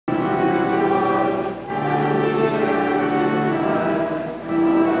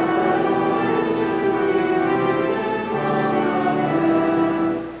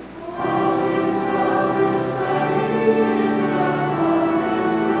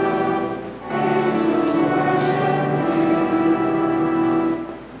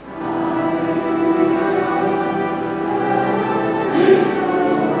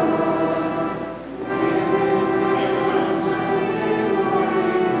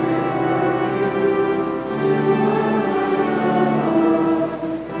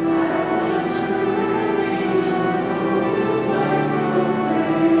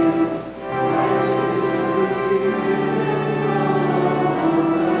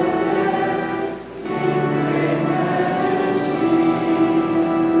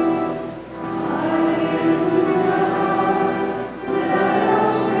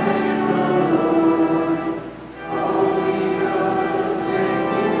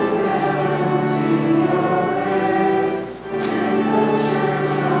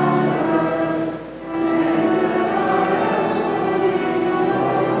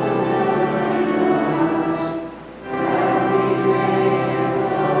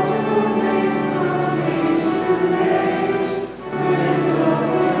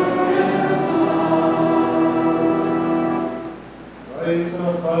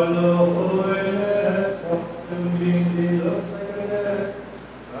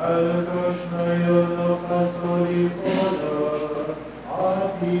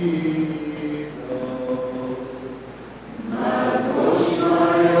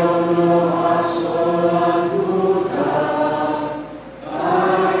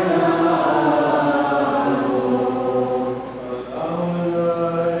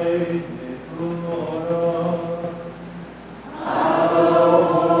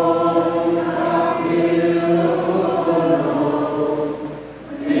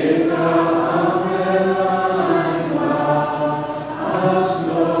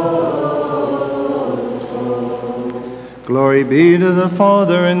Glory be to the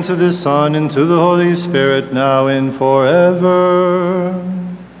Father, and to the Son, and to the Holy Spirit, now and forever.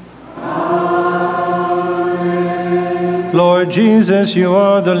 Amen. Lord Jesus, you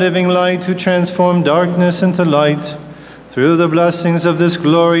are the living light who transformed darkness into light. Through the blessings of this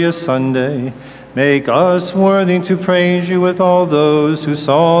glorious Sunday, make us worthy to praise you with all those who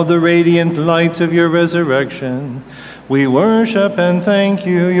saw the radiant light of your resurrection. We worship and thank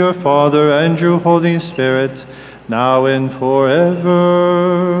you, your Father and your Holy Spirit, now and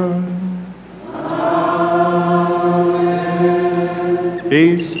forever. Amen.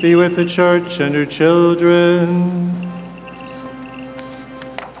 Peace be with the church and her children.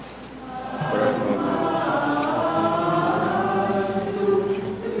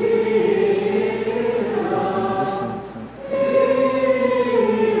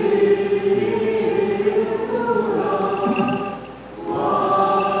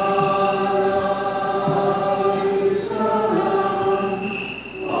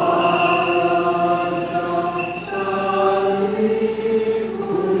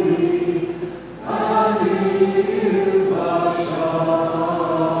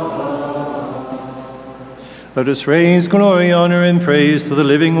 Let us raise glory, honor, and praise to the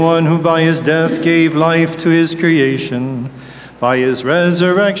living one who by his death gave life to his creation. By his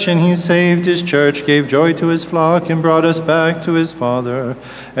resurrection he saved his church, gave joy to his flock, and brought us back to his Father,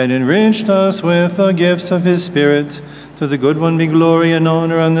 and enriched us with the gifts of his Spirit. To the good one be glory and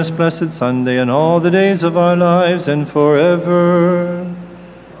honor on this blessed Sunday and all the days of our lives and forever.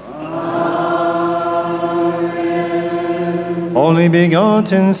 Only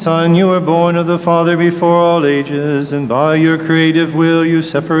begotten Son, you were born of the Father before all ages, and by your creative will you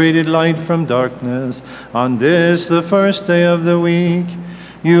separated light from darkness. On this, the first day of the week,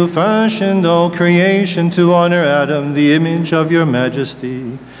 you fashioned all creation to honor Adam, the image of your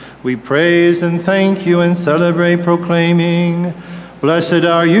majesty. We praise and thank you and celebrate, proclaiming, blessed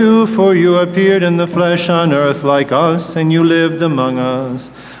are you, for you appeared in the flesh on earth like us, and you lived among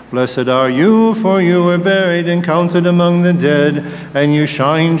us. Blessed are you, for you were buried and counted among the dead, and you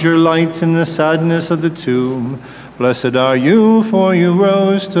shined your light in the sadness of the tomb. Blessed are you, for you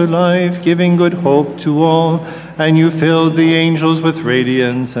rose to life, giving good hope to all, and you filled the angels with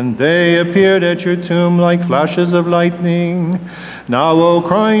radiance, and they appeared at your tomb like flashes of lightning. Now, O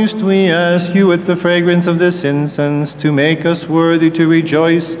Christ, we ask you with the fragrance of this incense to make us worthy to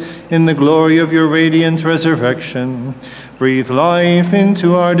rejoice in the glory of your radiant resurrection. Breathe life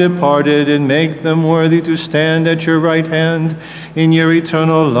into our departed and make them worthy to stand at your right hand in your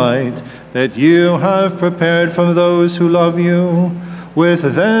eternal light that you have prepared for those who love you.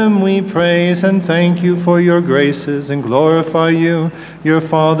 With them we praise and thank you for your graces and glorify you, your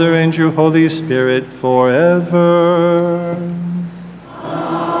Father and your Holy Spirit forever.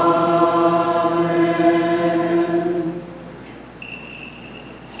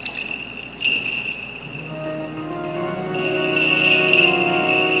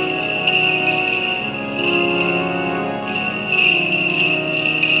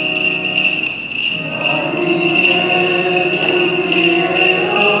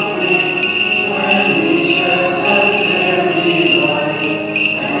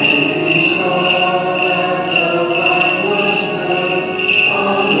 Was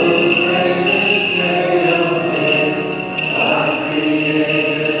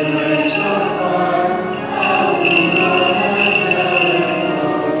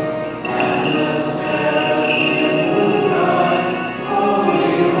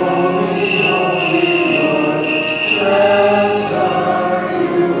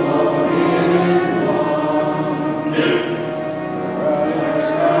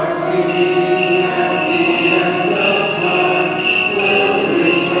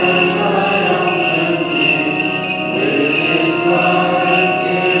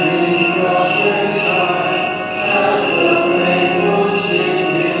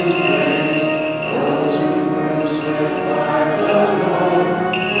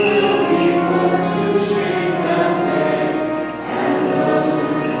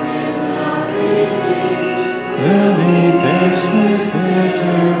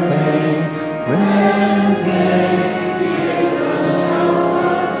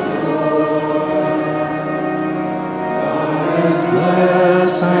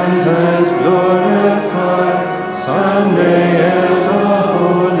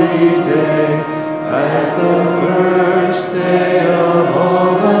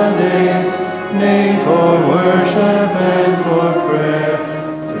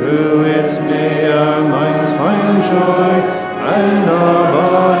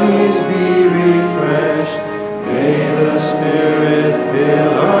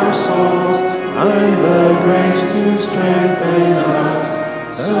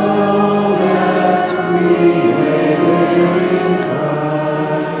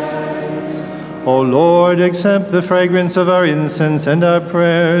O Lord, accept the fragrance of our incense and our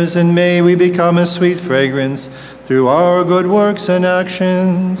prayers, and may we become a sweet fragrance through our good works and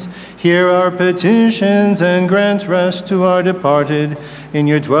actions. Hear our petitions and grant rest to our departed in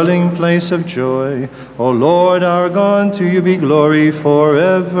your dwelling place of joy. O Lord our God, to you be glory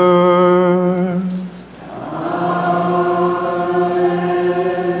forever.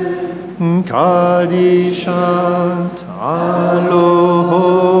 Amen. Kadishat aloho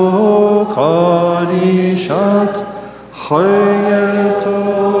kadishat chayel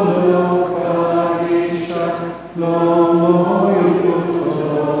tolo kadishat lo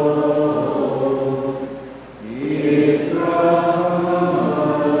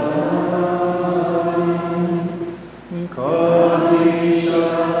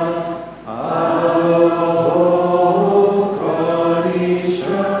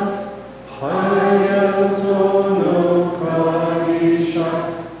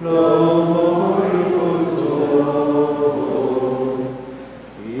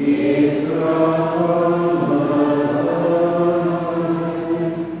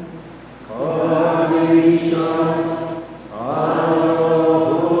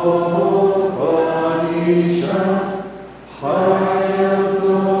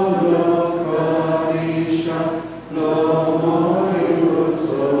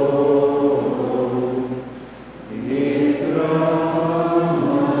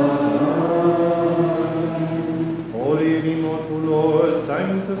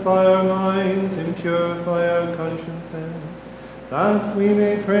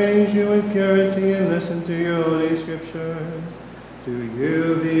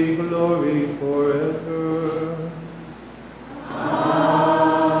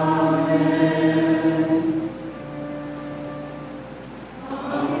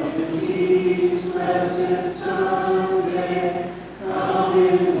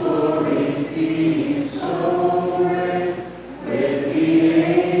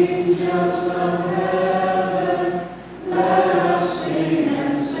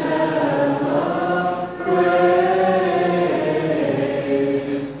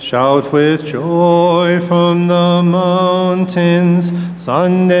Shout with joy from the mountains,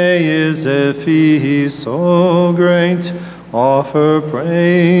 Sunday is a feast so great. Offer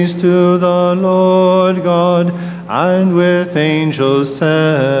praise to the Lord God, and with angels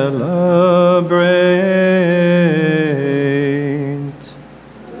celebrate.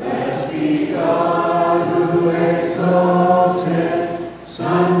 Blessed be God who exalted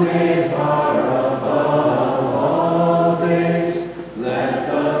Sunday far above all days.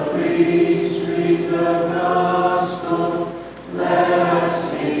 Let the priests read the gospel. Let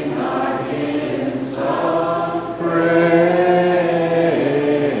us sing our hymns of praise.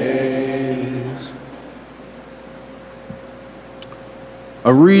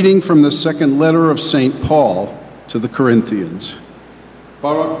 A reading from the second letter of St. Paul to the Corinthians.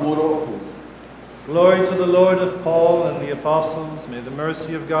 Glory to the Lord of Paul and the apostles. May the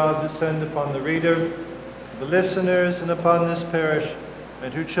mercy of God descend upon the reader, the listeners, and upon this parish,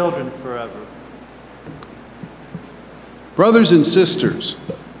 and her children forever. Brothers and sisters,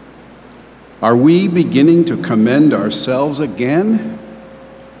 are we beginning to commend ourselves again?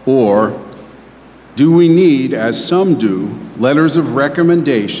 Or do we need, as some do, letters of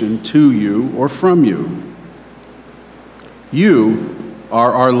recommendation to you or from you? You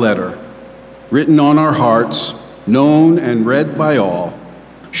are our letter, written on our hearts, known and read by all,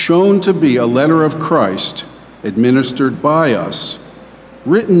 shown to be a letter of Christ, administered by us,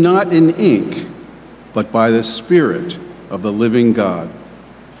 written not in ink, but by the Spirit of the living God,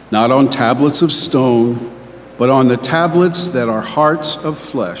 not on tablets of stone, but on the tablets that are hearts of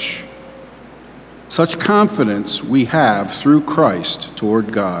flesh. Such confidence we have through Christ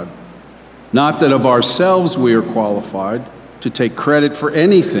toward God. Not that of ourselves we are qualified to take credit for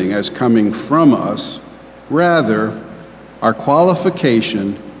anything as coming from us. Rather, our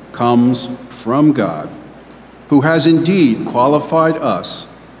qualification comes from God, who has indeed qualified us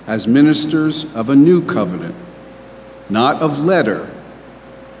as ministers of a new covenant, not of letter,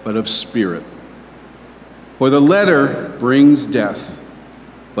 but of spirit. For the letter brings death,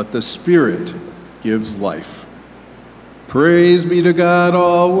 but the Spirit gives life. Praise be to God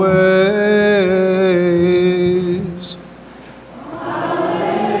always.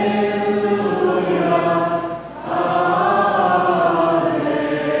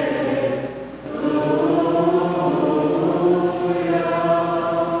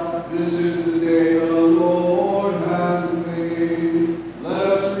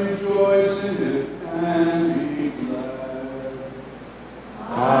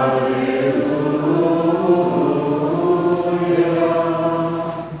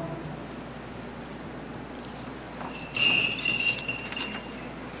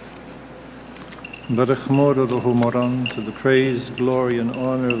 Baruch Moro Lohu Moran, to the praise, glory, and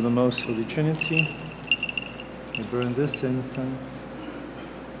honor of the Most Holy Trinity. We burn this incense.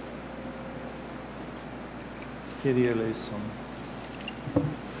 Kyrie eleison.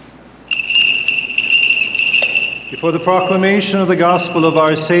 Before the proclamation of the gospel of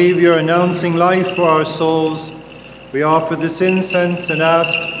our Savior, announcing life for our souls, we offer this incense and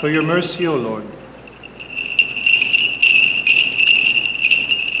ask for your mercy, O Lord.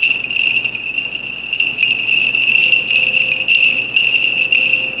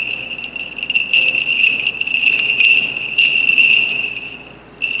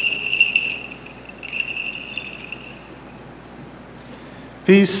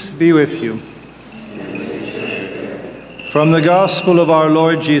 Peace be with you. From the Gospel of our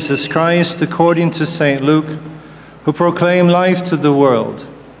Lord Jesus Christ, according to St. Luke, who proclaimed life to the world.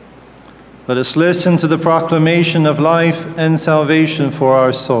 Let us listen to the proclamation of life and salvation for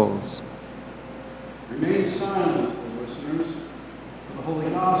our souls. Remain silent, listeners. The Holy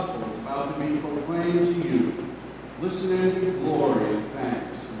Gospel is about to be proclaimed to you. Listen and give glory and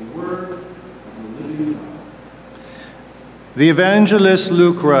thanks to the word of the living God. The evangelist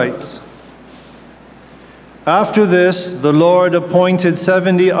Luke writes, "After this, the Lord appointed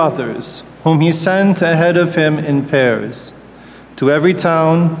 70 others, whom he sent ahead of him in pairs, to every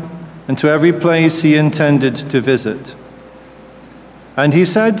town and to every place he intended to visit. And he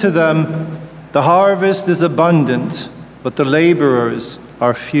said to them, 'The harvest is abundant, but the laborers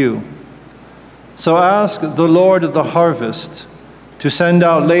are few. So ask the Lord of the harvest to send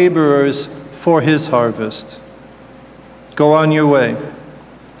out laborers for his harvest. Go on your way.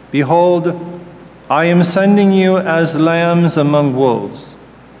 Behold, I am sending you as lambs among wolves.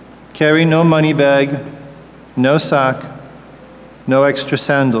 Carry no money bag, no sack, no extra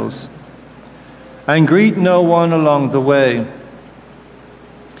sandals, and greet no one along the way.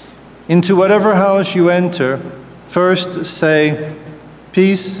 Into whatever house you enter, first say,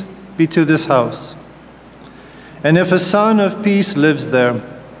 Peace be to this house. And if a son of peace lives there,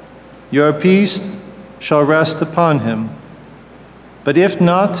 your peace shall rest upon him. But if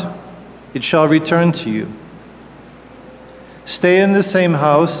not, it shall return to you. Stay in the same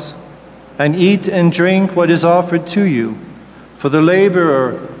house and eat and drink what is offered to you, for the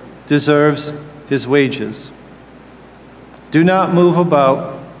laborer deserves his wages. Do not move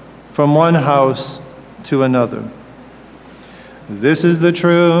about from one house to another.'" This is the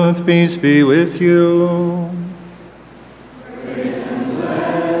truth. Peace be with you.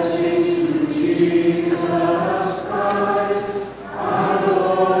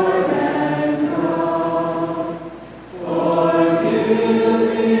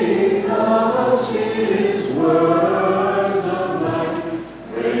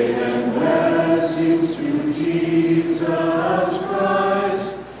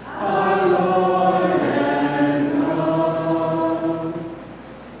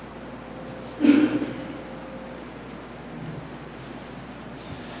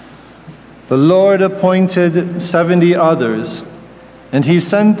 The Lord appointed 70 others, and he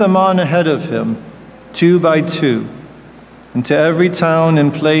sent them on ahead of him, 2 by 2, into every town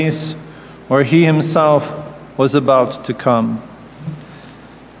and place where he himself was about to come.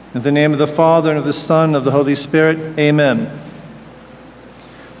 In the name of the Father, and of the Son, and of the Holy Spirit, amen.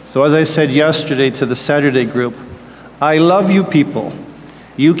 So as I said yesterday to the Saturday group, I love you people.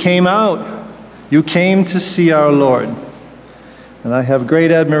 You came out. You came to see our Lord. And I have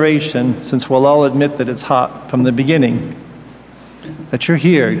great admiration, since we'll all admit that it's hot from the beginning, that you're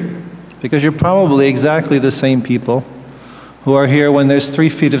here, because you're probably exactly the same people who are here when there's 3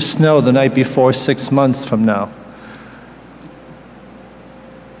 feet of snow the night before 6 months from now.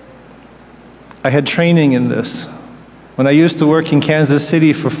 I had training in this. When I used to work in Kansas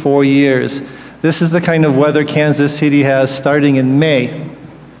City for 4 years, this is the kind of weather Kansas City has starting in May,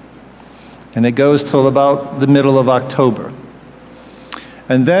 and it goes till about the middle of October.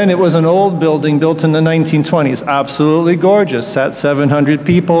 And then it was an old building built in the 1920s, absolutely gorgeous, sat 700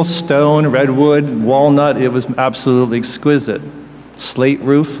 people, stone, redwood, walnut, it was absolutely exquisite. Slate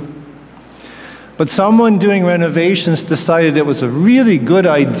roof. But someone doing renovations decided it was a really good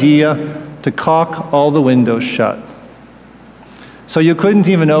idea to caulk all the windows shut. So you couldn't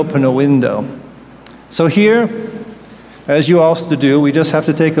even open a window. So here, as you also do, we just have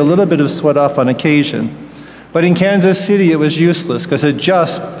to take a little bit of sweat off on occasion. But in Kansas City, it was useless because it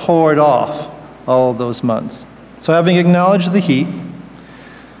just poured off all those months. So having acknowledged the heat,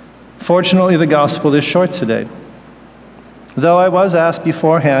 fortunately the gospel is short today. Though I was asked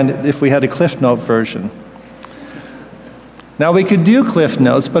beforehand if we had a Cliff Note version. Now, we could do Cliff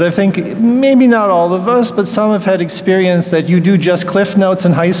Notes, but I think maybe not all of us, but some have had experience that you do just Cliff Notes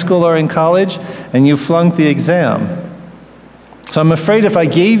in high school or in college, and you flunked the exam. So I'm afraid if I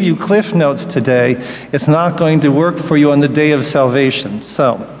gave you Cliff Notes today, it's not going to work for you on the day of salvation.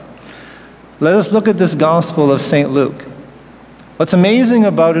 So, let us look at this Gospel of St. Luke. What's amazing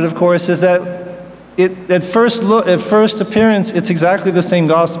about it, of course, is that at first appearance, it's exactly the same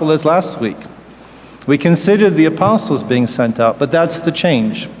Gospel as last week. We considered the apostles being sent out, but that's the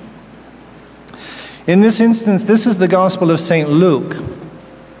change. In this instance, this is the Gospel of St. Luke.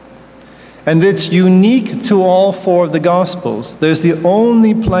 And it's unique to all four of the Gospels. There's the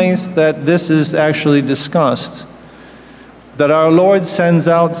only place that this is actually discussed, that our Lord sends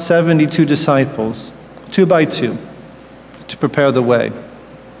out 72 disciples, 2 by 2, to prepare the way.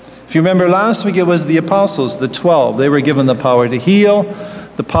 If you remember last week, it was the apostles, the 12. They were given the power to heal,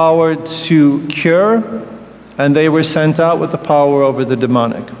 the power to cure, and they were sent out with the power over the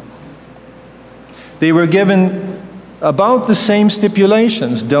demonic. They were given about the same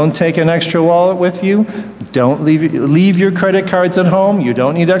stipulations. Don't take an extra wallet with you. Don't leave your credit cards at home. You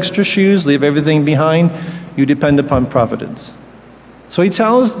don't need extra shoes. Leave everything behind. You depend upon providence. So he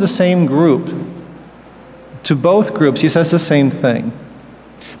tells the same group, to both groups, he says the same thing.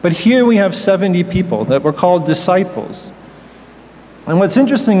 But here we have 70 people that were called disciples. And what's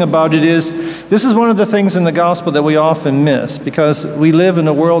interesting about it is, this is one of the things in the gospel that we often miss, because we live in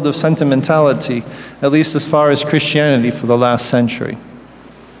a world of sentimentality, at least as far as Christianity for the last century,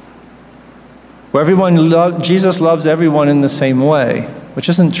 where Jesus loves everyone in the same way, which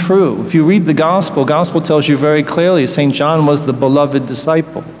isn't true. If you read the gospel tells you very clearly St. John was the beloved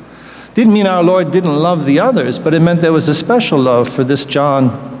disciple. Didn't mean our Lord didn't love the others, but it meant there was a special love for this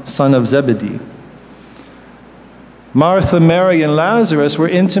John, son of Zebedee. Martha, Mary, and Lazarus were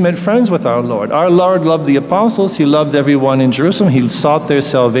intimate friends with our Lord. Our Lord loved the apostles. He loved everyone in Jerusalem. He sought their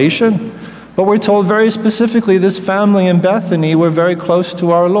salvation. But we're told very specifically this family in Bethany were very close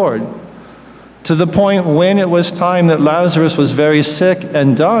to our Lord, to the point when it was time that Lazarus was very sick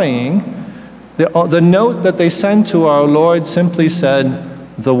and dying, the note that they sent to our Lord simply said,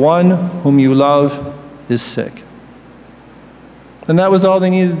 "The one whom you love is sick." And that was all they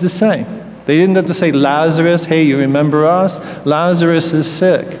needed to say. They didn't have to say, "Lazarus, hey, you remember us? Lazarus is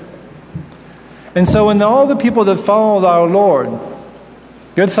sick." And so when all the people that followed our Lord,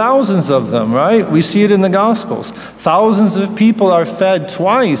 there are thousands of them, right? We see it in the Gospels. Thousands of people are fed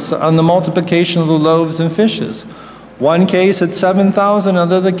twice on the multiplication of the loaves and fishes. One case at 7,000,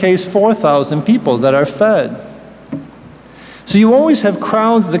 another case 4,000 people that are fed. So you always have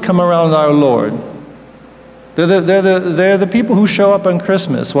crowds that come around our Lord. They're the people who show up on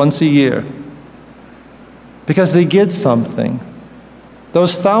Christmas once a year because they get something.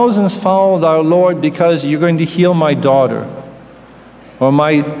 Those thousands followed our Lord because you're going to heal my daughter, or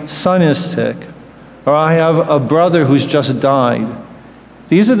my son is sick, or I have a brother who's just died.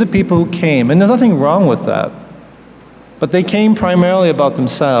 These are the people who came, and there's nothing wrong with that. But they came primarily about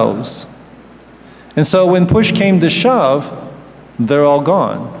themselves. And so when push came to shove, they're all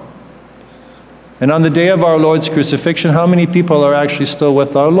gone. And on the day of our Lord's crucifixion, how many people are actually still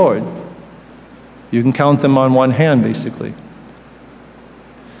with our Lord? You can count them on one hand, basically.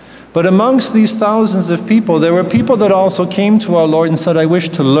 But amongst these thousands of people, there were people that also came to our Lord and said, "I wish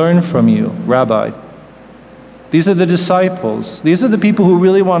to learn from you, Rabbi." These are the disciples. These are the people who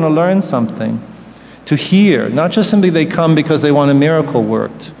really want to learn something, to hear, not just simply they come because they want a miracle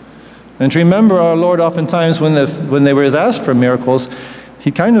worked. And to remember, our Lord oftentimes, when they were asked for miracles,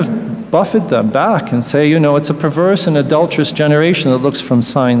 he kind of buffeted them back and say, it's a perverse and adulterous generation that looks for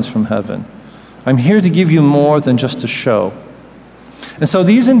signs from heaven. I'm here to give you more than just a show. And so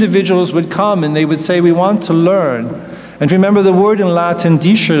these individuals would come and they would say, we want to learn. And remember, the word in Latin,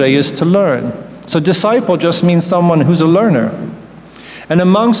 discere, is to learn. So disciple just means someone who's a learner. And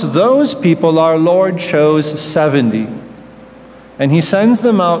amongst those people, our Lord chose 70. And he sends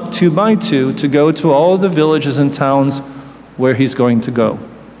them out 2 by 2 to go to all the villages and towns where he's going to go,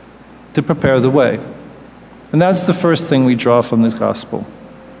 to prepare the way. And that's the first thing we draw from this gospel.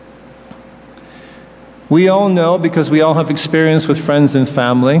 We all know, because we all have experience with friends and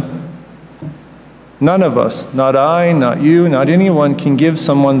family, none of us, not I, not you, not anyone, can give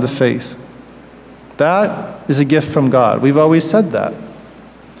someone the faith. That is a gift from God. We've always said that.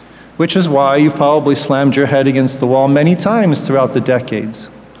 Which is why you've probably slammed your head against the wall many times throughout the decades,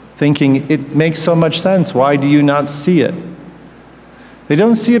 thinking, it makes so much sense, why do you not see it? They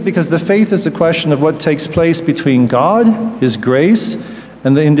don't see it because the faith is a question of what takes place between God, his grace,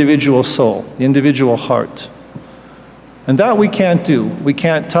 and the individual soul, the individual heart. And that we can't do. We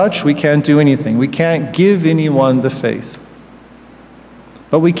can't touch, we can't do anything. We can't give anyone the faith.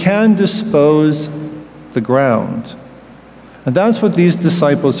 but we can dispose the ground. And that's what these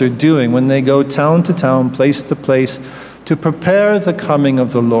disciples are doing when they go town to town, place to place, to prepare the coming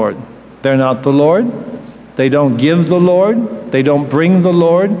of the Lord. They're not the Lord. They don't give the Lord. They don't bring the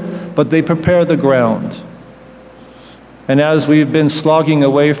Lord, but they prepare the ground. And as we've been slogging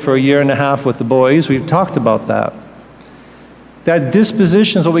away for a year and a half with the boys, we've talked about that. That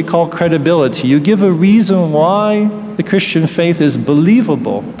disposition is what we call credibility. You give a reason why the Christian faith is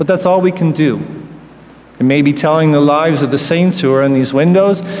believable, but that's all we can do. It may be telling the lives of the saints who are in these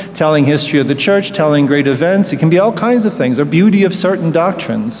windows, telling history of the church, telling great events. It can be all kinds of things, or beauty of certain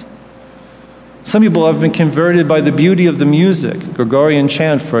doctrines. Some people have been converted by the beauty of the music, Gregorian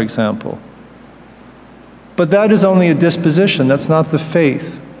chant, for example. But that is only a disposition. That's not the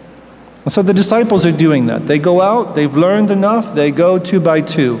faith. And so the disciples are doing that. They go out, they've learned enough, they go 2 by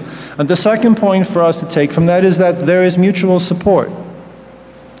 2. And the second point for us to take from that is that there is mutual support.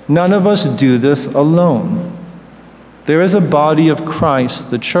 None of us do this alone. There is a body of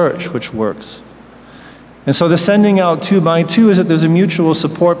Christ, the church, which works. And so the sending out 2 by 2 is that there's a mutual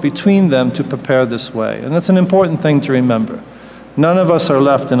support between them to prepare this way. And that's an important thing to remember. None of us are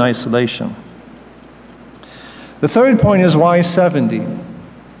left in isolation. The third point is why 70?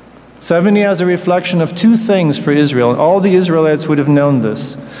 70 as a reflection of 2 things for Israel, and all the Israelites would have known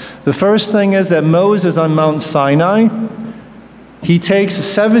this. The first thing is that Moses on Mount Sinai, he takes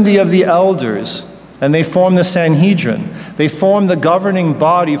 70 of the elders, and they form the Sanhedrin. They form the governing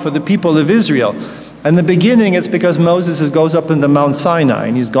body for the people of Israel. And the beginning, it's because Moses goes up into Mount Sinai,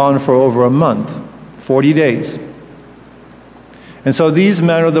 and he's gone for over a month, 40 days. And so these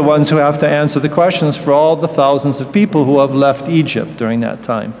men are the ones who have to answer the questions for all the thousands of people who have left Egypt during that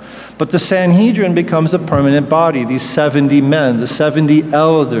time. But the Sanhedrin becomes a permanent body, these 70 men, the 70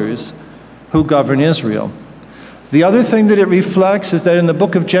 elders who govern Israel. The other thing that it reflects is that in the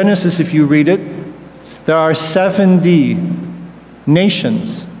book of Genesis, if you read it, there are 70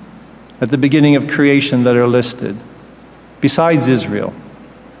 nations at the beginning of creation that are listed, besides Israel.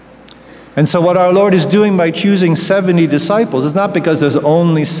 And so what our Lord is doing by choosing 70 disciples is not because there's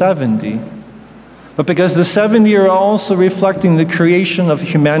only 70, but because the 70 are also reflecting the creation of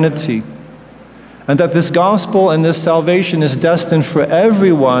humanity, and that this gospel and this salvation is destined for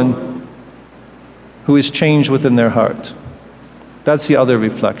everyone who is changed within their heart. That's the other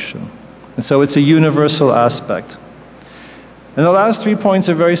reflection. And so it's a universal aspect. And the last 3 points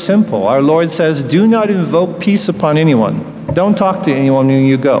are very simple. Our Lord says, do not invoke peace upon anyone. Don't talk to anyone when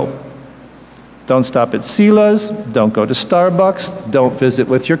you go. Don't stop at Sila's, don't go to Starbucks, don't visit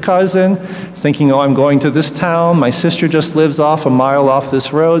with your cousin, thinking, oh, I'm going to this town, my sister just lives off a mile off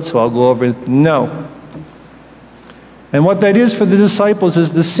this road, so I'll go over. No. And what that is for the disciples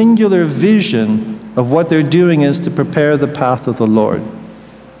is the singular vision of what they're doing is to prepare the path of the Lord.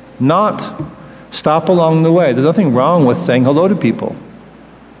 Not stop along the way. There's nothing wrong with saying hello to people.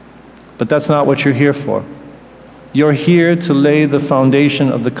 But that's not what you're here for. You're here to lay the foundation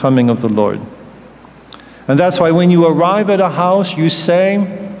of the coming of the Lord. And that's why when you arrive at a house, you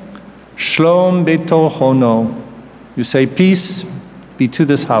say, Shalom betochono. You say, peace be to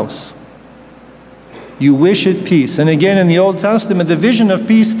this house. You wish it peace. And again, in the Old Testament, the vision of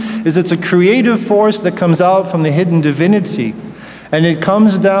peace is it's a creative force that comes out from the hidden divinity. And it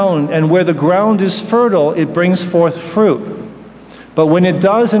comes down, and where the ground is fertile, it brings forth fruit. But when it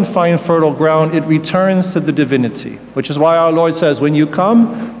doesn't find fertile ground, it returns to the divinity, which is why our Lord says, when you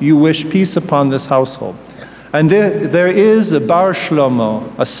come, you wish peace upon this household. And there is a Bar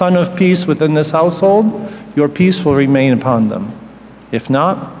Shlomo, a son of peace within this household. Your peace will remain upon them. If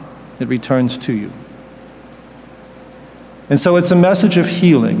not, it returns to you. And so it's a message of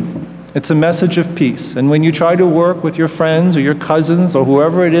healing. It's a message of peace. And when you try to work with your friends or your cousins or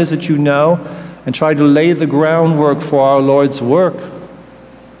whoever it is that you know and try to lay the groundwork for our Lord's work,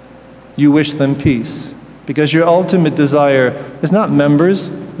 you wish them peace. Because your ultimate desire is not members,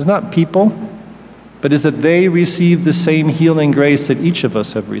 is not people, but is that they receive the same healing grace that each of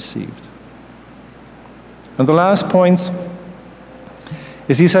us have received. And the last point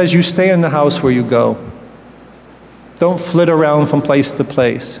is he says, you stay in the house where you go. Don't flit around from place to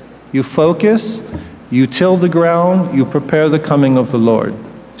place. You focus, you till the ground, you prepare the coming of the Lord.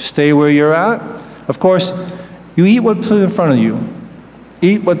 Stay where you're at. Of course, you eat what's put in front of you.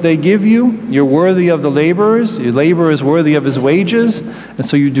 Eat what they give you. You're worthy of the laborers. Your laborer is worthy of his wages. And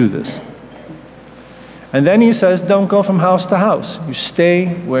so you do this. And then he says, don't go from house to house. You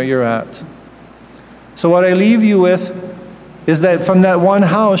stay where you're at. So what I leave you with is that from that one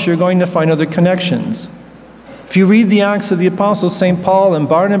house, you're going to find other connections. If you read the Acts of the Apostles, St. Paul and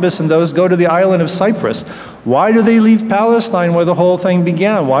Barnabas and those go to the island of Cyprus. Why do they leave Palestine where the whole thing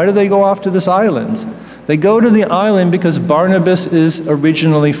began? Why do they go off to this island? They go to the island because Barnabas is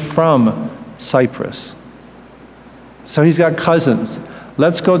originally from Cyprus. So he's got cousins.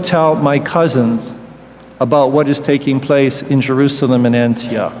 Let's go tell my cousins about what is taking place in Jerusalem and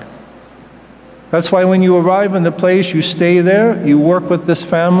Antioch. That's why when you arrive in the place, you stay there, you work with this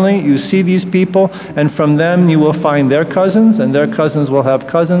family, you see these people, and from them you will find their cousins, and their cousins will have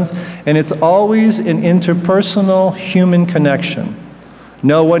cousins, and it's always an interpersonal human connection.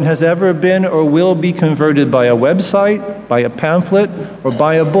 No one has ever been or will be converted by a website, by a pamphlet, or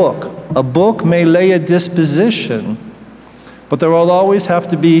by a book. A book may lay a disposition, but there will always have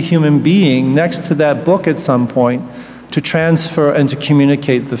to be a human being next to that book at some point to transfer and to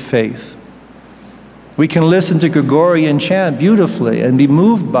communicate the faith. We can listen to Gregorian chant beautifully and be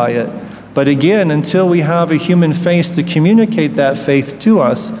moved by it, but again, until we have a human face to communicate that faith to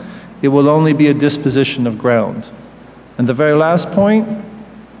us, it will only be a disposition of ground. And the very last point,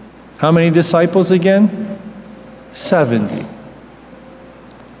 how many disciples again? 70.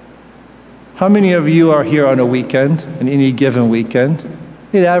 How many of you are here on a weekend, on any given weekend?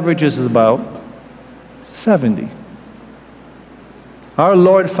 It averages about 70. Our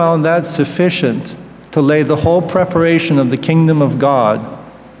Lord found that sufficient to lay the whole preparation of the kingdom of God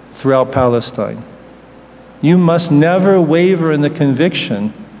throughout Palestine. You must never waver in the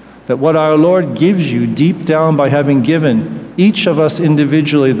conviction that what our Lord gives you deep down by having given each of us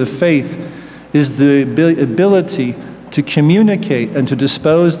individually the faith is the ability to communicate and to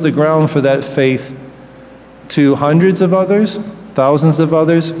dispose the ground for that faith to hundreds of others, thousands of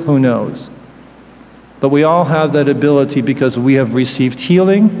others, who knows. But we all have that ability because we have received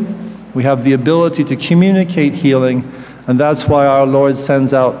healing. We have the ability to communicate healing, and that's why our Lord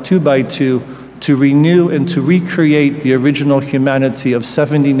sends out 2 by 2 to renew and to recreate the original humanity of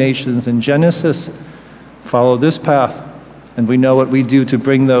 70 nations in Genesis. Follow this path, and we know what we do to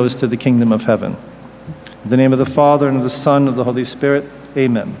bring those to the kingdom of heaven. In the name of the Father, and of the Son, and of the Holy Spirit,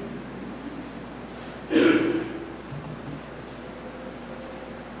 amen.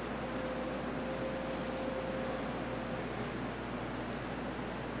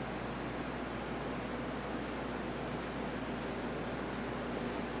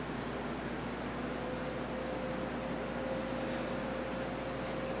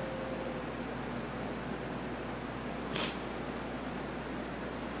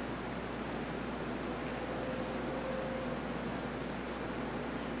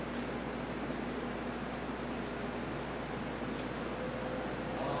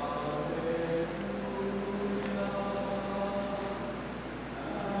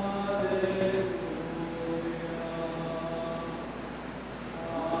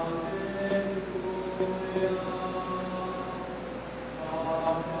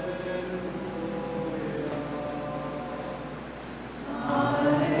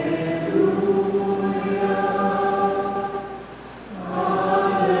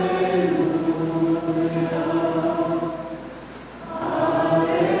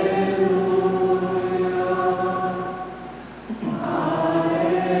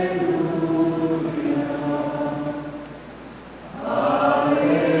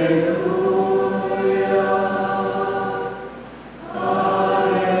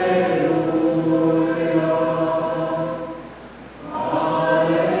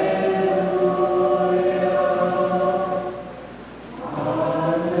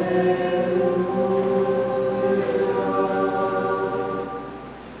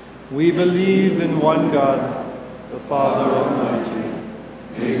 We believe in one God, the Father Almighty,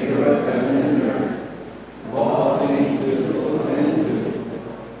 maker of heaven and earth, of all things visible and invisible.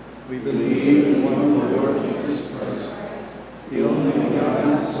 We believe in one Lord Jesus Christ, the only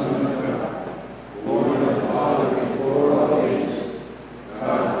begotten Son of God, born of Father before all ages,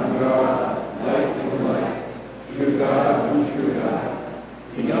 God from God, light from light, true God from true God,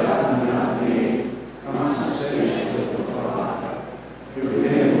 begotten, not made, consubstantial with the Father. Through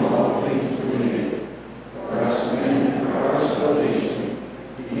him all things were made. For us men and for our salvation,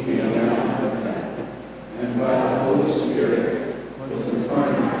 he came down from heaven, and by the Holy Spirit was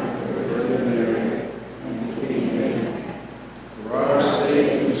incarnate of the Virgin Mary, and became man. For our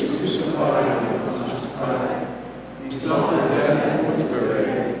sake he was crucified under Pontius Pilate. He suffered death and was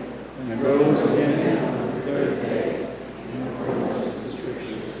buried, and rose again on the third day, in accordance with the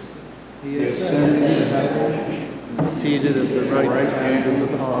Scriptures. He ascended into heaven, seated at the right hand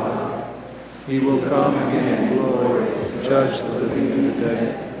of the Father. He will come again in glory to judge the living and the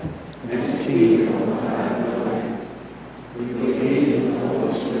dead, and his kingdom will have no end. we believe in the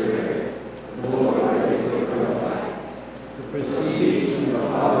Holy Spirit, the Lord, the giver of life, who proceeds from the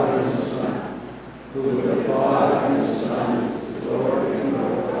Father and the Son, who with the Father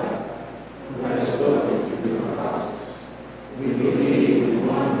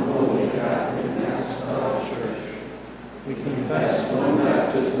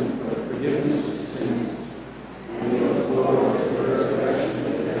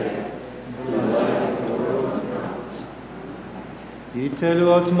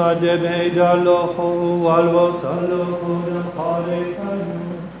Itelot madebe daloho walvot aloho damparetanu.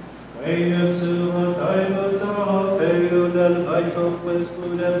 Eyetsu hataibota feu del vaito quespu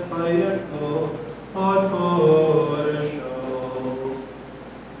del paieto od coresho.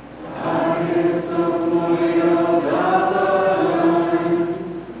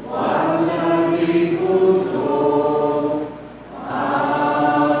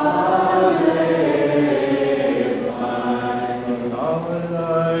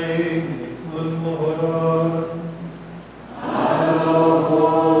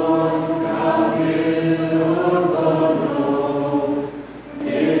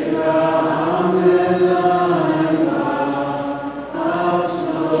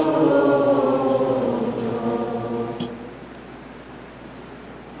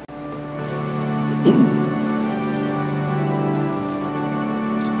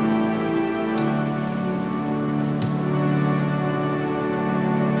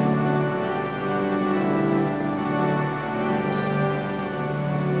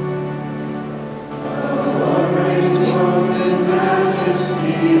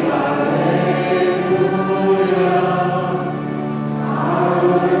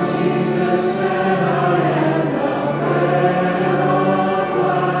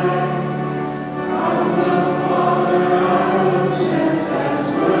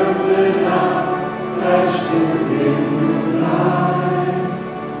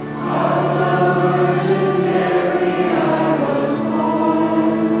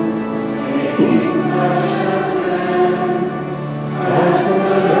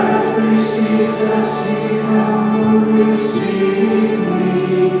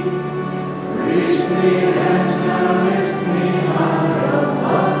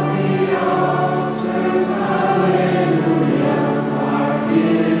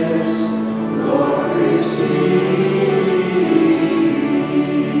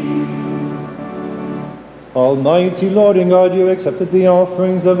 Almighty Lord and God, you accepted the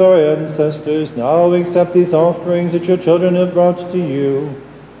offerings of our ancestors. Now accept these offerings that your children have brought to you.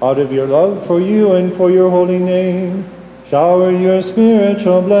 Out of your love for you and for your holy name, shower your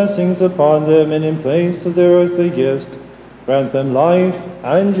spiritual blessings upon them, and in place of their earthly gifts, grant them life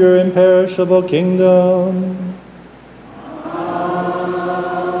and your imperishable kingdom.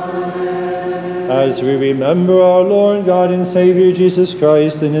 As we remember our Lord God and Savior Jesus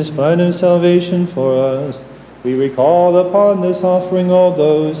Christ and his plan of salvation for us, we recall upon this offering all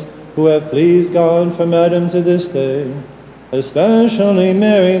those who have pleased God from Adam to this day, especially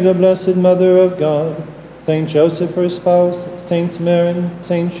Mary, the Blessed Mother of God, Saint Joseph, her spouse, Saint Maron,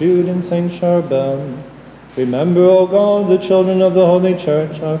 Saint Jude, and Saint Charbel. Remember, O God, the children of the Holy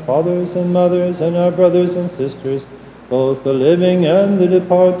Church, our fathers and mothers, and our brothers and sisters, both the living and the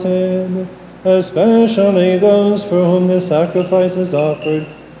departed, especially those for whom this sacrifice is offered,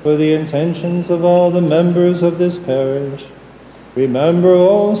 for the intentions of all the members of this parish. Remember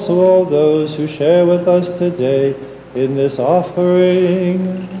also all those who share with us today in this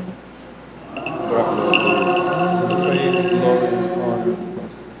offering. Praise, glory, and honor,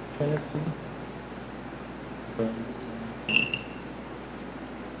 Trinity.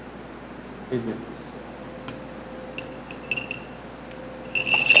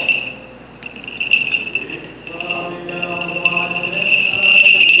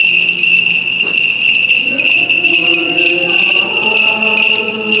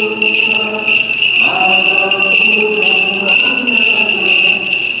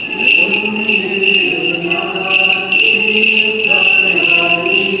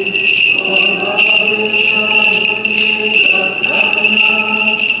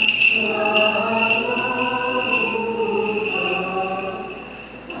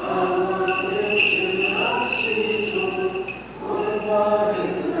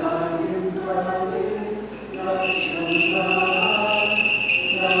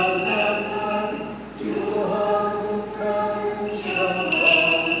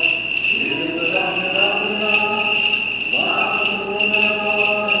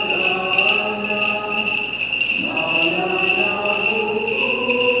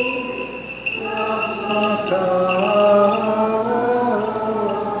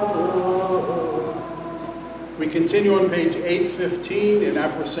 We continue on page 815 in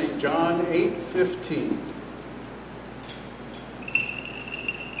After St. John, 815.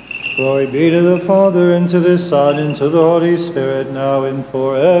 Glory be to the Father, and to the Son, and to the Holy Spirit, now and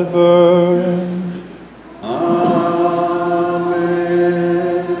forever. Amen.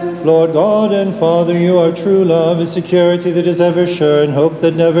 Lord God and Father, you are true love, a security that is ever sure, and hope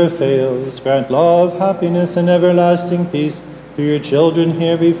that never fails. Grant love, happiness, and everlasting peace to your children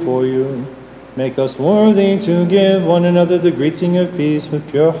here before you. Make us worthy to give one another the greeting of peace with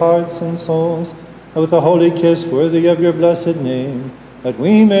pure hearts and souls, and with a holy kiss worthy of your blessed name, that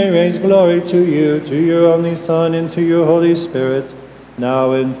we may raise glory to you, to your only Son, and to your Holy Spirit,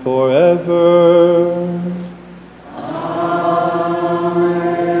 now and forever. Amen.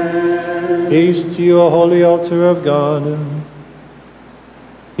 Peace to you, O holy altar of God.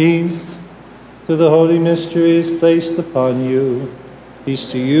 Peace to the holy mysteries placed upon you.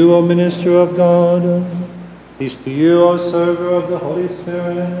 Peace to you, O minister of God. Peace to you, O server of the Holy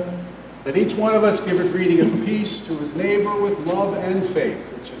Spirit. Let each one of us give a greeting of peace to his neighbor with love and faith,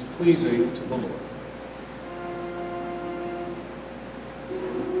 which is pleasing to the Lord.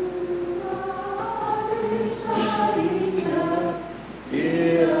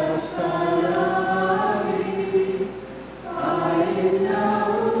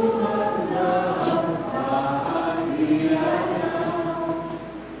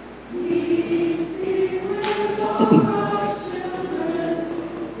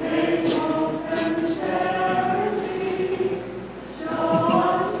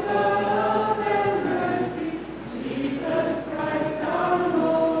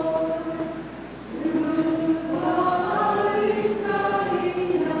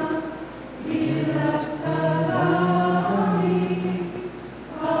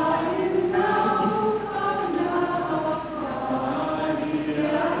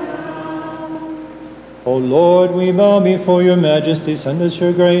 O Lord, we bow before your majesty. Send us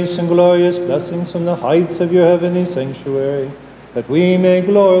your grace and glorious blessings from the heights of your heavenly sanctuary, that we may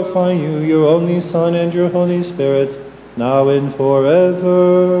glorify you, your only Son, and your Holy Spirit, now and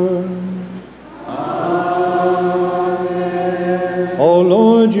forever. Amen. O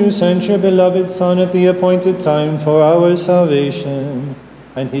Lord, you sent your beloved Son at the appointed time for our salvation,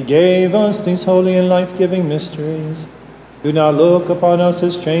 and he gave us these holy and life-giving mysteries. Do not look upon us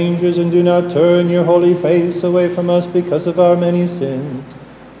as strangers, and do not turn your holy face away from us because of our many sins.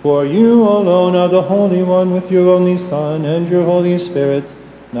 For you alone are the Holy One, with your only Son and your Holy Spirit,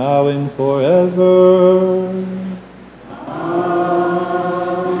 now and forever.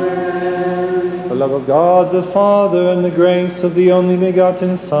 Amen. The love of God the Father, and the grace of the only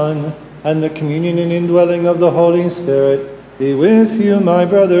begotten Son, and the communion and indwelling of the Holy Spirit be with you, my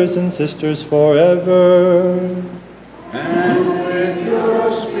brothers and sisters, forever. And with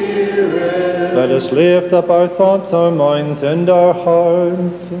your spirit. Let us lift up our thoughts, our minds, and our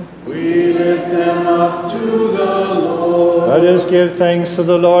hearts. We lift them up to the Lord. Let us give thanks to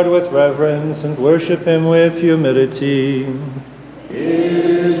the Lord with reverence and worship him with humility. It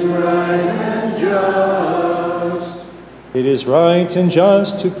is right and just. It is right and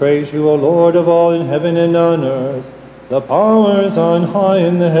just to praise you, O Lord of all in heaven and on earth. The powers on high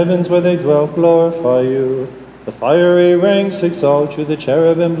in the heavens where they dwell glorify you. The fiery ranks exalt you, the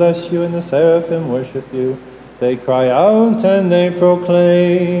cherubim bless you, and the seraphim worship you. They cry out and they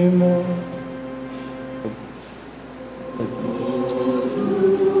proclaim.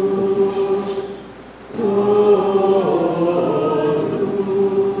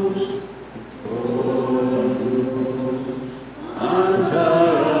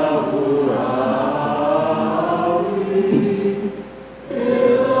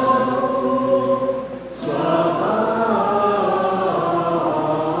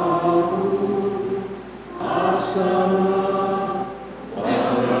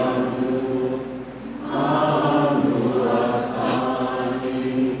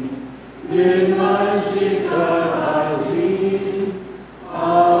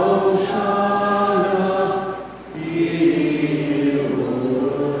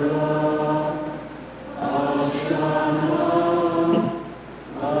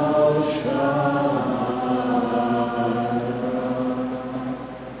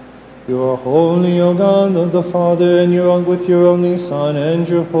 You are holy, O God of the Father, and you are with your only Son and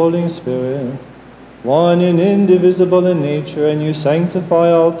your Holy Spirit, one and indivisible in nature, and you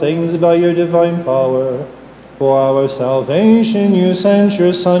sanctify all things by your divine power. For our salvation you sent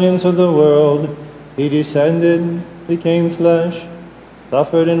your Son into the world. He descended, became flesh,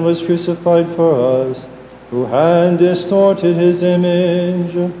 suffered and was crucified for us, who had distorted his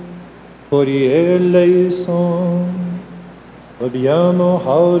image. Kyrie eleison. Abbiamo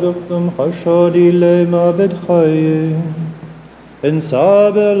haudokum chashodi lema bedchayim. En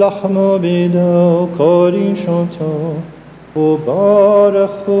saber lachmo bido kori shonto.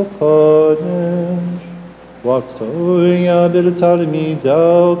 Ubarach ukadesh. Watsoya bil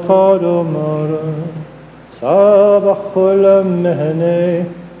talmida kadomara. Sabach olam mehne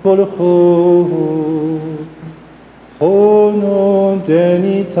volchu. Chono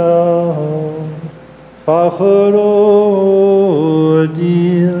denita. Fachro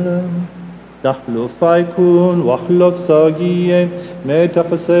dir תחלופי כון וחלוף סגיה,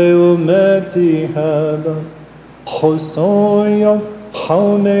 מתחסה ומתיהבה. חוסויה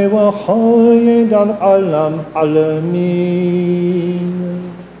חומי וחייד על עלם עלמין.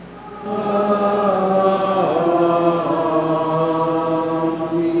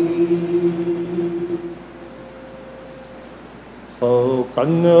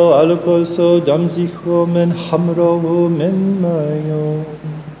 חוקנו על כוסו דם זכרו מן חמרו ומן מיום.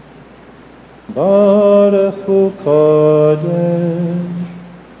 ברכו קודש,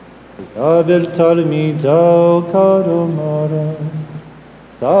 וקבל תלמידו כרומרה,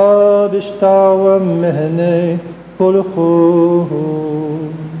 סבשתה ומהנה כל חור,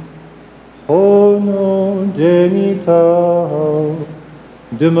 חונו דניתו,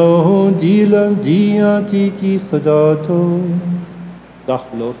 דמו דילם דיאתי כי חדתו,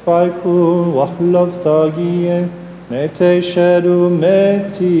 דחלופי כור וחלוף סגיה, מתשד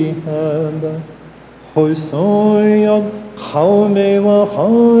ומתיהבה, חוסויד חומי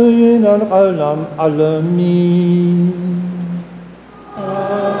וחייד על עלם עלמין.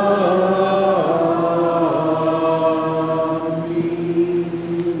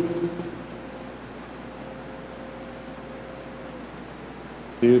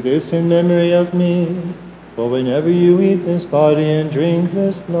 Do this in memory of me, for whenever you eat this body and drink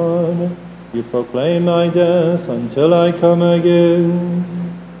this blood, you proclaim my death until I come again.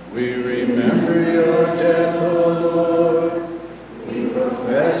 We remember your death, O Lord. We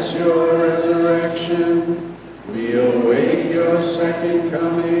profess your resurrection. We await your second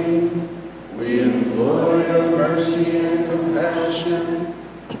coming. We implore your mercy and compassion.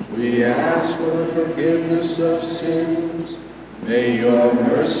 We ask for the forgiveness of sins. May your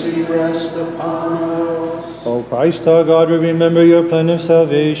mercy rest upon us. O Christ our God, we remember your plan of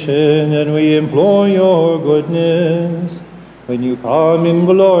salvation, and we implore your goodness. When you come in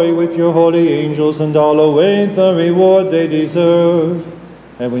glory with your holy angels and all await the reward they deserve,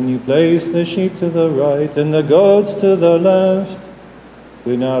 and when you place the sheep to the right and the goats to the left,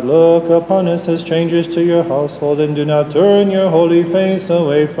 do not look upon us as strangers to your household, and do not turn your holy face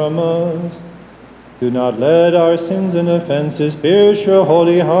away from us. Do not let our sins and offenses pierce your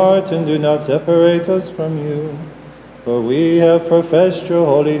holy heart, and do not separate us from you. For we have professed your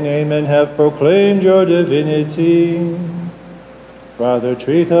holy name and have proclaimed your divinity. Rather,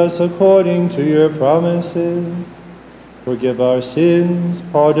 treat us according to your promises. Forgive our sins,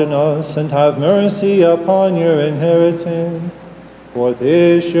 pardon us, and have mercy upon your inheritance. For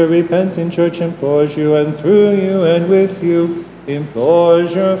this your repentant church implores you, and through you and with you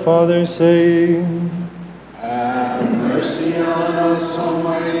implores your Father, saying, Have mercy on us,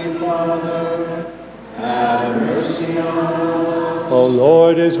 Almighty Father. Have mercy on us. O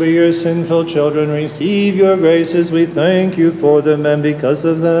Lord, as we, your sinful children, receive your graces, we thank you for them and because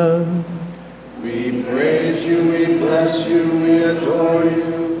of them. We praise you, we bless you, we adore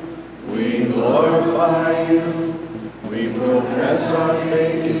you, we glorify you, we profess our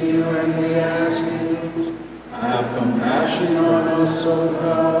faith in you, and we ask you, have compassion on us, O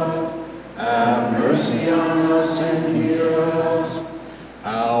God. Have mercy on us and hear us.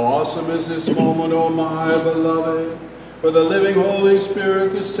 How awesome is this moment, O my beloved, for the living Holy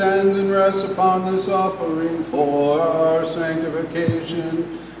Spirit descends and rests upon this offering for our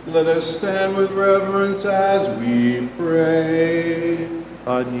sanctification. Let us stand with reverence as we pray.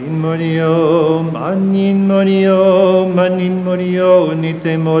 Anin Mario, Anin Mario, Anin Mario,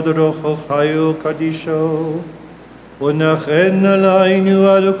 Nite Modrocho Chayu Kadisho, Unachen Alainu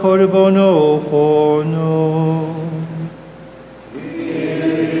Al Korbono Hono.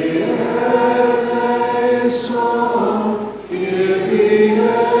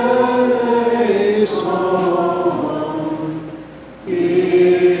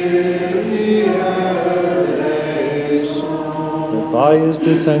 By his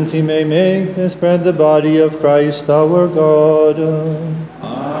descent he may make this bread the body of Christ our God.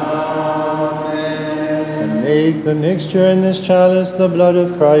 Amen. And make the mixture in this chalice the blood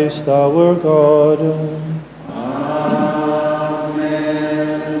of Christ our God.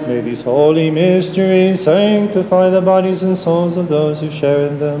 Amen. May these holy mysteries sanctify the bodies and souls of those who share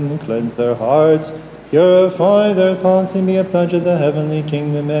in them, cleanse their hearts, purify their thoughts, and be a pledge of the heavenly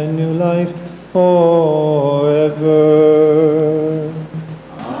kingdom and new life forever.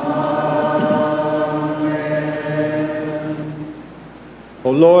 O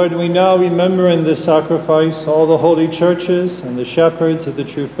Lord, we now remember in this sacrifice all the holy churches and the shepherds of the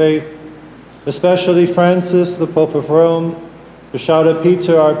true faith, especially Francis, the Pope of Rome, Bishara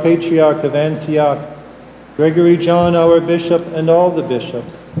Peter, our Patriarch of Antioch, Gregory John, our Bishop, and all the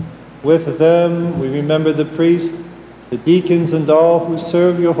bishops. With them we remember the priests, the deacons, and all who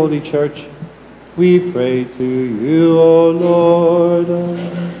serve your holy church, We pray to you, O Lord.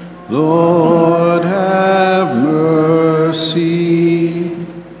 Lord, have mercy.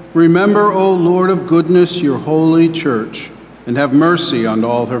 Remember, O Lord of goodness, your holy church, and have mercy on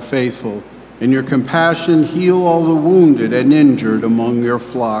all her faithful. In your compassion, heal all the wounded and injured among your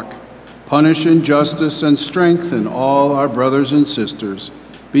flock. Punish injustice and strengthen all our brothers and sisters.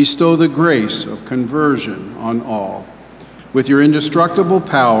 Bestow the grace of conversion on all. With your indestructible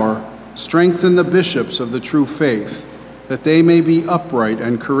power, strengthen the bishops of the true faith, that they may be upright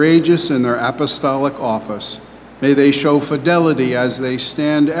and courageous in their apostolic office. May they show fidelity as they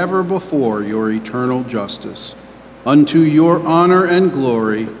stand ever before your eternal justice. Unto your honor and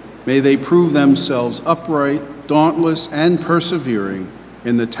glory, may they prove themselves upright, dauntless, and persevering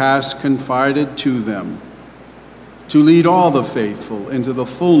in the task confided to them, to lead all the faithful into the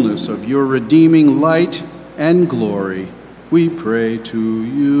fullness of your redeeming light and glory. We pray to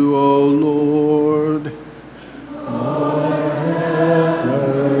you, O Lord. Lord, have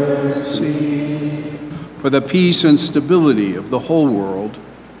mercy. For the peace and stability of the whole world,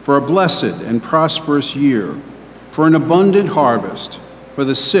 for a blessed and prosperous year, for an abundant harvest, for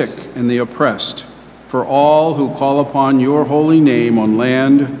the sick and the oppressed, for all who call upon your holy name on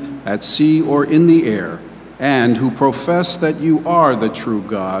land, at sea, or in the air, and who profess that you are the true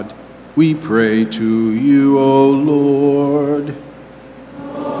God, we pray to you, O Lord.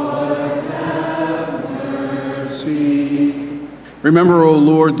 Lord, have mercy. Remember, O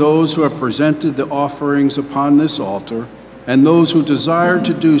Lord, those who have presented the offerings upon this altar, and those who desired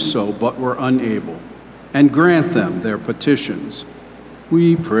to do so but were unable, and grant them their petitions.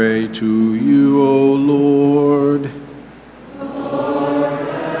 We pray to you, O Lord. Lord,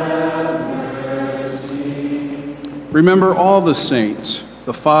 have mercy. Remember all the saints,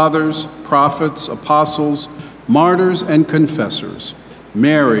 the fathers, prophets, apostles, martyrs, and confessors,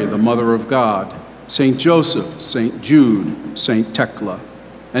 Mary, the Mother of God, Saint Joseph, Saint Jude, Saint Thecla,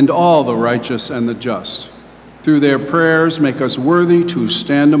 and all the righteous and the just. Through their prayers, make us worthy to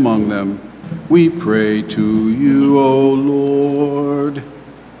stand among them. We pray to you, O Lord.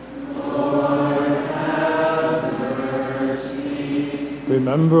 Lord, have mercy.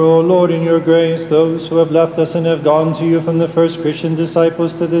 Remember, O Lord, in your grace, those who have left us and have gone to you from the first Christian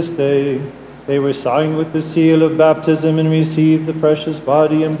disciples to this day. They were signed with the seal of baptism and received the precious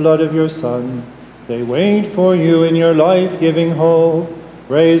body and blood of your Son. They wait for you in your life-giving hope.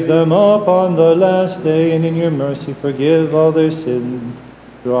 Raise them up on the last day, and in your mercy forgive all their sins.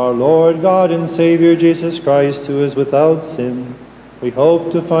 Through our Lord God and Savior Jesus Christ, who is without sin, we hope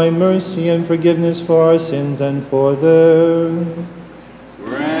to find mercy and forgiveness for our sins and for theirs.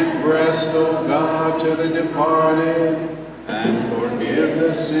 Grant rest, O God, to the departed, and forgive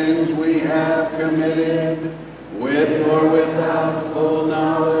the sins we have committed, with or without full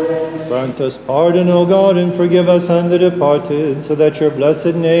knowledge. Grant us pardon, O God, and forgive us and the departed, so that your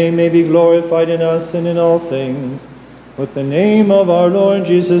blessed name may be glorified in us and in all things, with the name of our Lord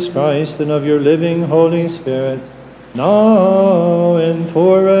Jesus Christ and of your living Holy Spirit, now and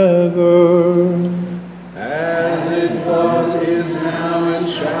forever. As it was, is now, and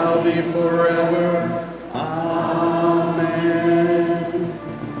shall be forever. Amen.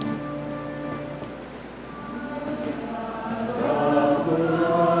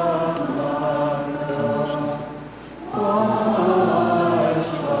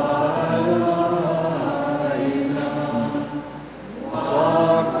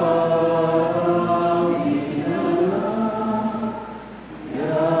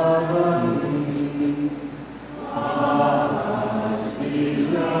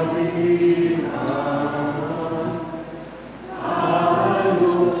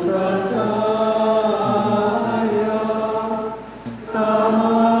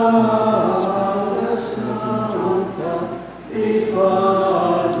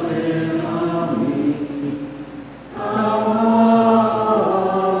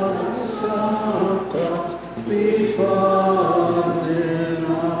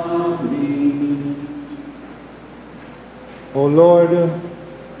 O Lord,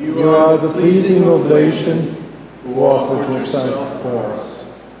 you are the pleasing oblation who offered yourself for us.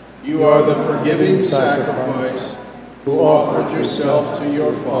 You are the forgiving sacrifice who offered yourself to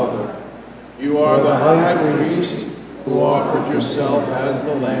your Father. You are the high priest who offered yourself as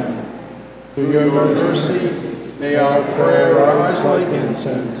the Lamb. Through your mercy, may our prayer rise like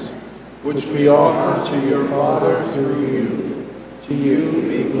incense, which we offer to your Father through you. To you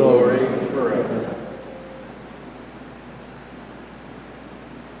be glory forever.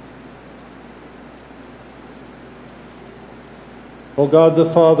 O God the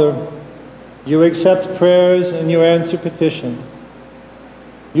Father, you accept prayers and you answer petitions.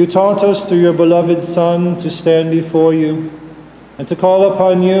 You taught us through your beloved Son to stand before you and to call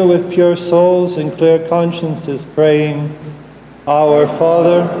upon you with pure souls and clear consciences, praying, Our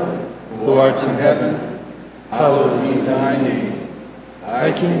Father, who art in heaven, hallowed be thy name.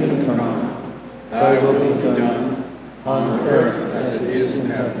 Thy kingdom come, thy will be done, on earth as it is in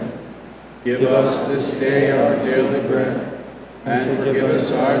heaven. Give us this day our daily bread, and forgive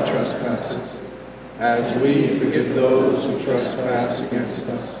us our trespasses, as we forgive those who trespass against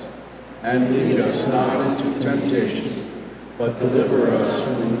us. And lead us not into temptation, but deliver us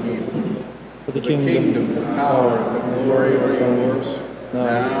from evil. For the kingdom, the power, and the glory are yours,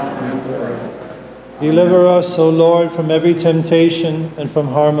 now and forever. Deliver us, O Lord, from every temptation and from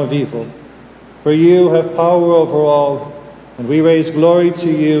harm of evil. For you have power over all, and we raise glory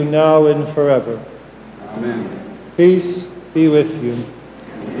to you now and forever. Amen. Peace be with you.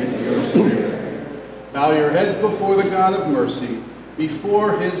 And with your spirit. Bow your heads before the God of mercy,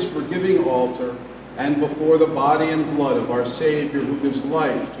 before his forgiving altar, and before the body and blood of our Savior, who gives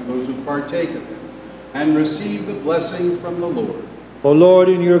life to those who partake of him, and receive the blessing from the Lord. O Lord,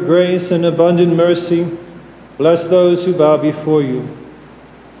 in your grace and abundant mercy, bless those who bow before you.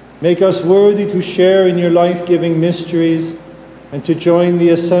 Make us worthy to share in your life-giving mysteries and to join the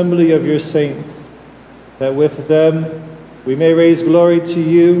assembly of your saints, that with them we may raise glory to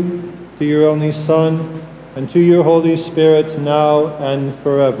you, to your only Son, and to your Holy Spirit now and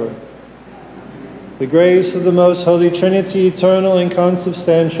forever. The grace of the most holy Trinity, eternal and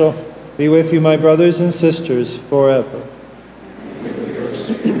consubstantial, be with you, my brothers and sisters, forever. With your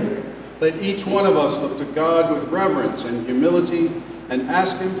spirit. Let each one of us look to God with reverence and humility and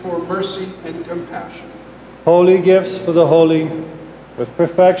ask him for mercy and compassion. Holy gifts for the holy, with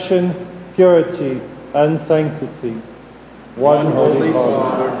perfection, purity, and sanctity. One Holy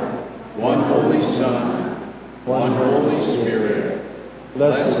Father, one Holy Son, one Holy Spirit.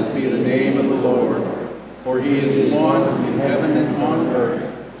 Blessed be the name of the Lord, for he is one in heaven and on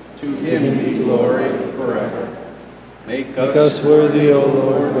earth. To him be glory forever. Make us worthy, O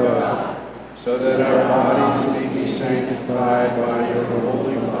Lord God, so that our bodies may be sanctified by your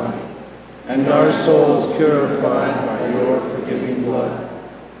holy body, and our souls purified by your forgiving blood.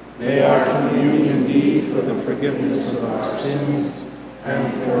 May our communion be for the forgiveness of our sins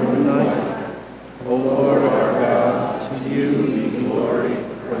and for new life. O Lord our God, to you be glory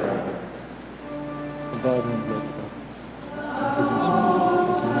forever.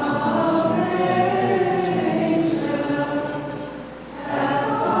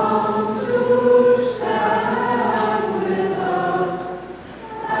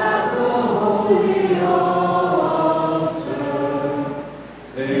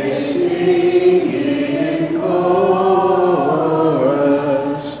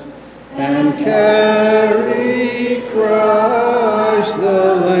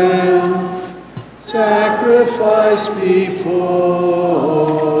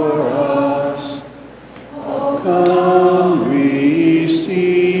 Before us, come receive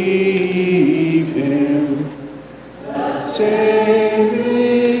him, the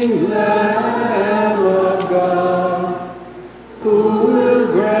saving Lamb of God, who will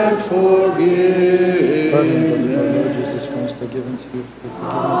grant forgiveness. Lord Jesus Christ, I give unto you for the forgiveness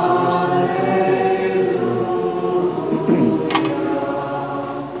of your sins and faith.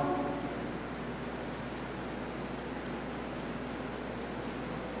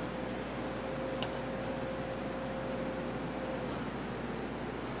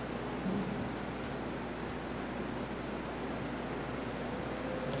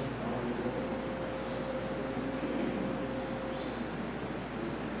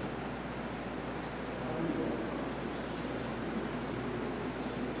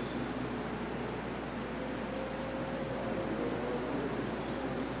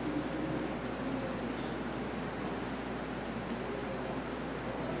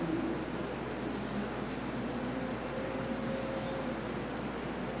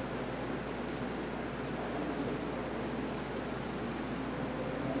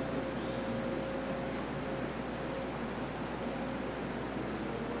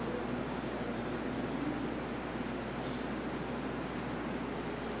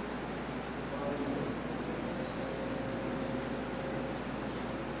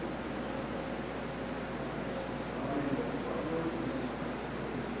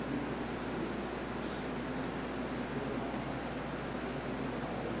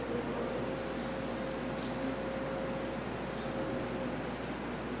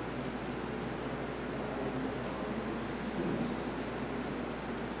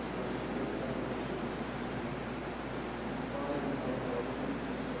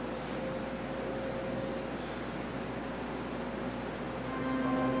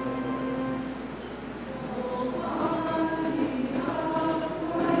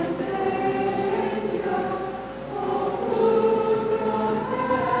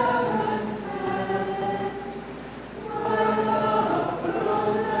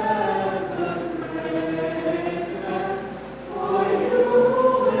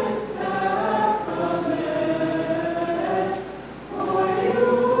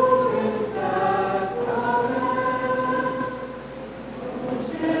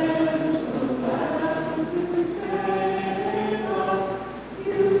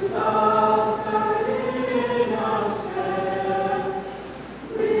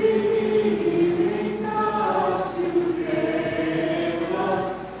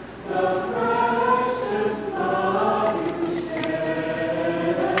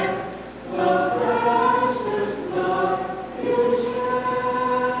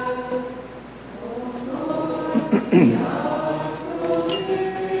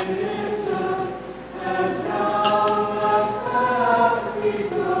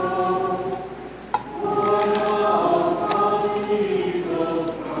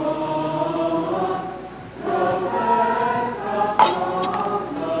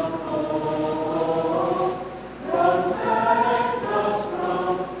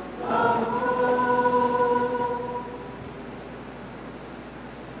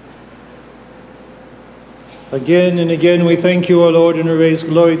 Again and again we thank you, O Lord, and we raise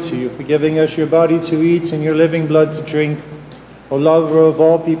glory to you for giving us your body to eat and your living blood to drink. O lover of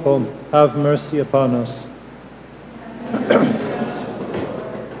all people, have mercy upon us.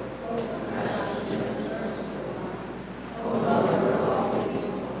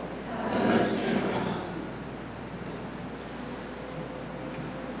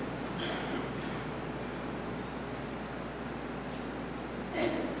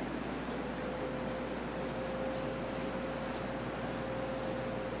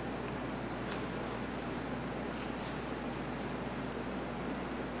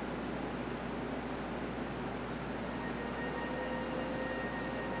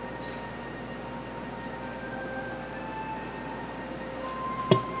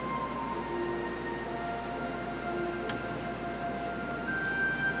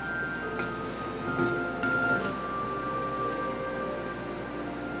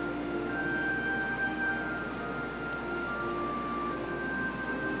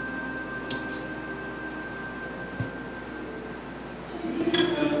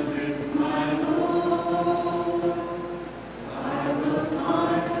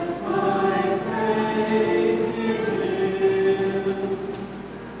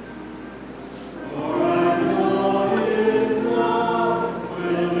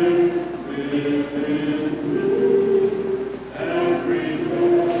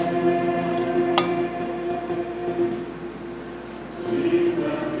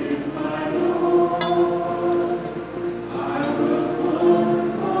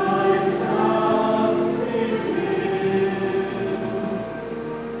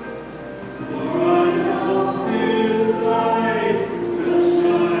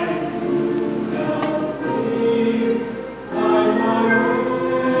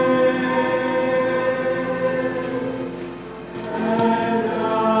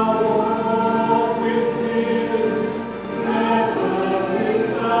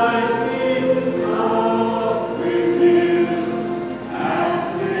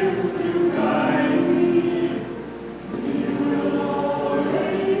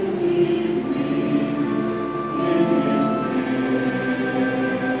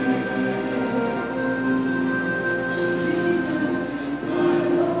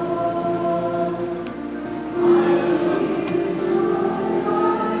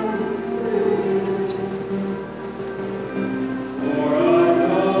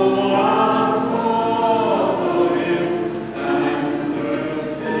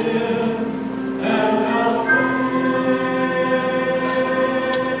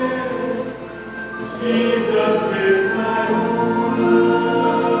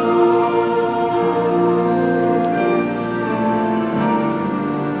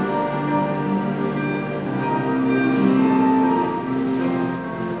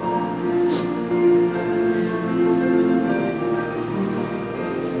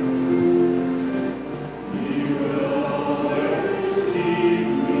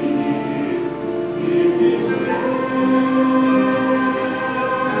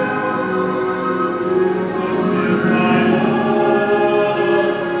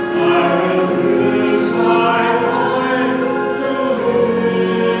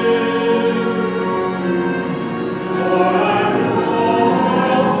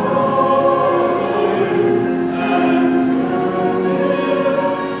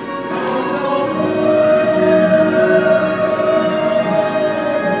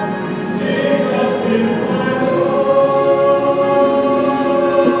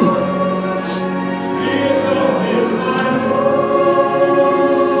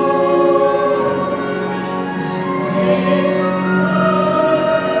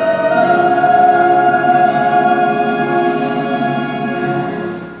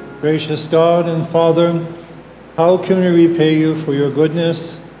 Gracious God and Father, how can we repay you for your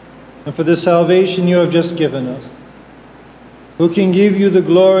goodness and for the salvation you have just given us? Who can give you the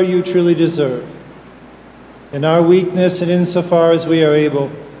glory you truly deserve? In our weakness and insofar as we are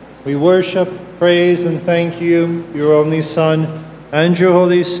able, we worship, praise, and thank you, your only Son, and your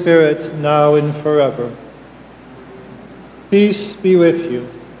Holy Spirit, now and forever. Peace be with you.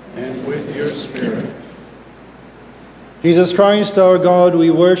 And with your spirit. Jesus Christ, our God,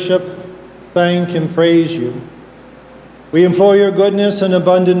 we worship, thank, and praise you. We implore your goodness and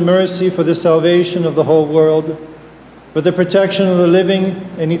abundant mercy for the salvation of the whole world, for the protection of the living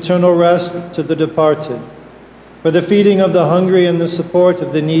and eternal rest to the departed, for the feeding of the hungry and the support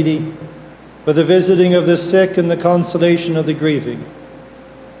of the needy, for the visiting of the sick and the consolation of the grieving.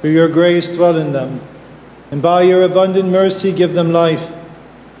 For your grace dwell in them, and by your abundant mercy give them life.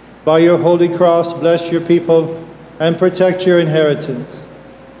 By your holy cross bless your people and protect your inheritance.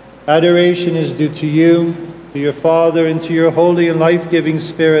 Adoration is due to you, to your Father, and to your holy and life-giving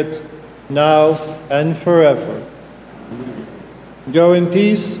Spirit, now and forever. Go in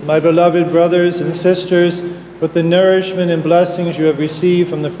peace, my beloved brothers and sisters, with the nourishment and blessings you have received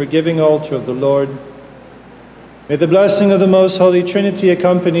from the forgiving altar of the Lord. May the blessing of the most holy Trinity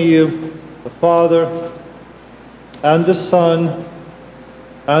accompany you, the Father, and the Son,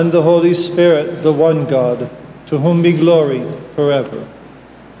 and the Holy Spirit, the one God, to whom be glory forever.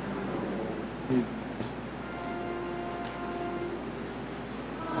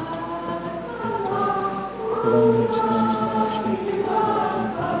 Next time.